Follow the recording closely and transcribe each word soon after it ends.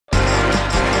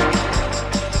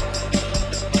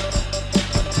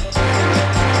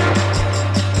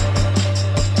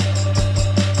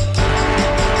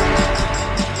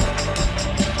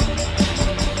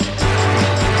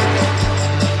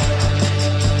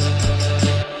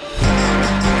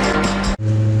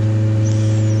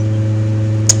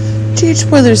Huge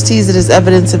spoilers tease it as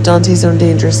evidence of Dante's own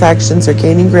dangerous actions are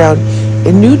gaining ground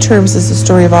in new terms as the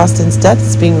story of Austin's death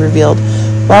is being revealed,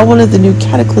 while one of the new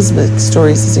cataclysmic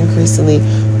stories is increasingly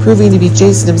proving to be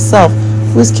Jason himself,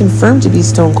 who is confirmed to be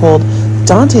stone cold.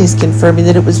 Dante is confirming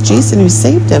that it was Jason who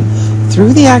saved him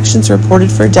through the actions reported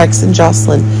for Dex and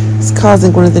Jocelyn, is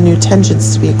causing one of the new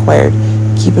tensions to be acquired.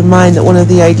 Keep in mind that one of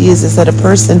the ideas is that a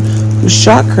person who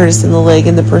shot Curtis in the leg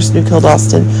and the person who killed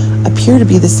Austin appear to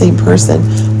be the same person,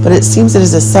 but it seems that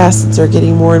his assassins are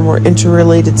getting more and more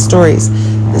interrelated stories.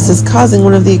 This is causing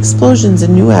one of the explosions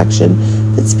in new action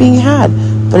that's being had,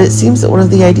 but it seems that one of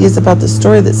the ideas about the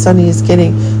story that Sonny is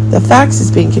getting, the facts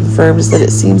is being confirmed, is that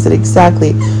it seems that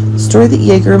exactly the story that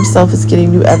Jaeger himself is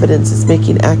getting new evidence is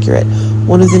making accurate.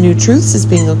 One of the new truths is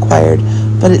being acquired,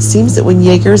 but it seems that when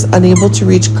Jaeger is unable to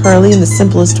reach Carly in the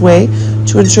simplest way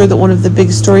to ensure that one of the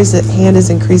big stories at hand is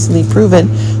increasingly proven,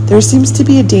 there seems to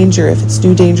be a danger if its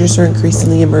new dangers are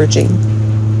increasingly emerging.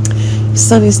 If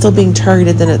Sonny is still being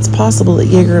targeted, then it's possible that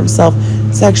Jaeger himself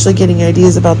is actually getting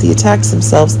ideas about the attacks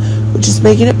themselves, which is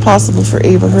making it possible for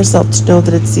Ava herself to know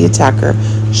that it's the attacker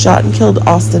shot and killed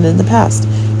Austin in the past.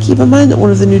 Keep in mind that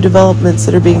one of the new developments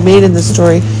that are being made in the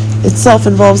story itself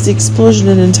involves the explosion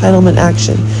and entitlement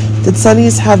action that Sonny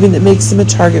is having that makes him a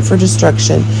target for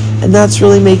destruction, and that's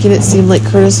really making it seem like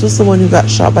Curtis was the one who got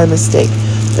shot by mistake.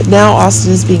 But now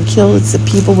Austin is being killed. It's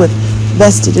the people with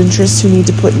vested interests who need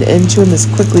to put an end to him as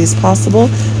quickly as possible.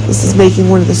 This is making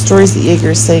one of the stories that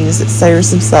Jaeger is saying is that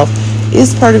Cyrus himself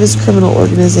is part of his criminal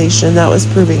organization, and that was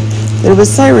proving that it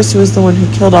was Cyrus who was the one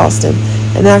who killed Austin.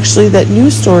 And actually that new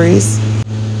stories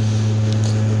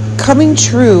coming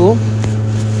true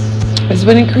has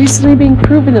been increasingly being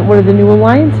proven that one of the new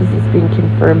alliances is being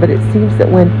confirmed, but it seems that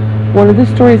when one of the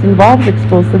stories involves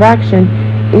explosive action,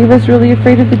 Ava's really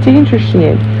afraid of the danger she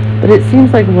in. But it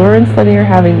seems like Laura and Sonny are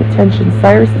having the tension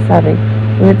Cyrus is having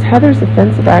when it's Heather's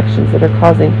offensive actions that are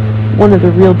causing one of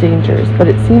the real dangers. But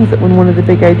it seems that when one of the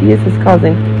big ideas is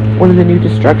causing one of the new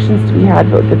destructions to be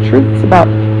had, but the truths about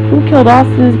who killed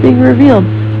Austin is being revealed,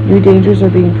 new dangers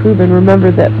are being proven. Remember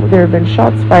that there have been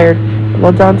shots fired, and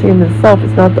while Dante himself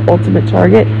is not the ultimate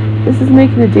target, this is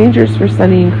making the dangers for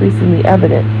Sonny increasingly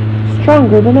evident,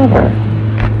 stronger than ever.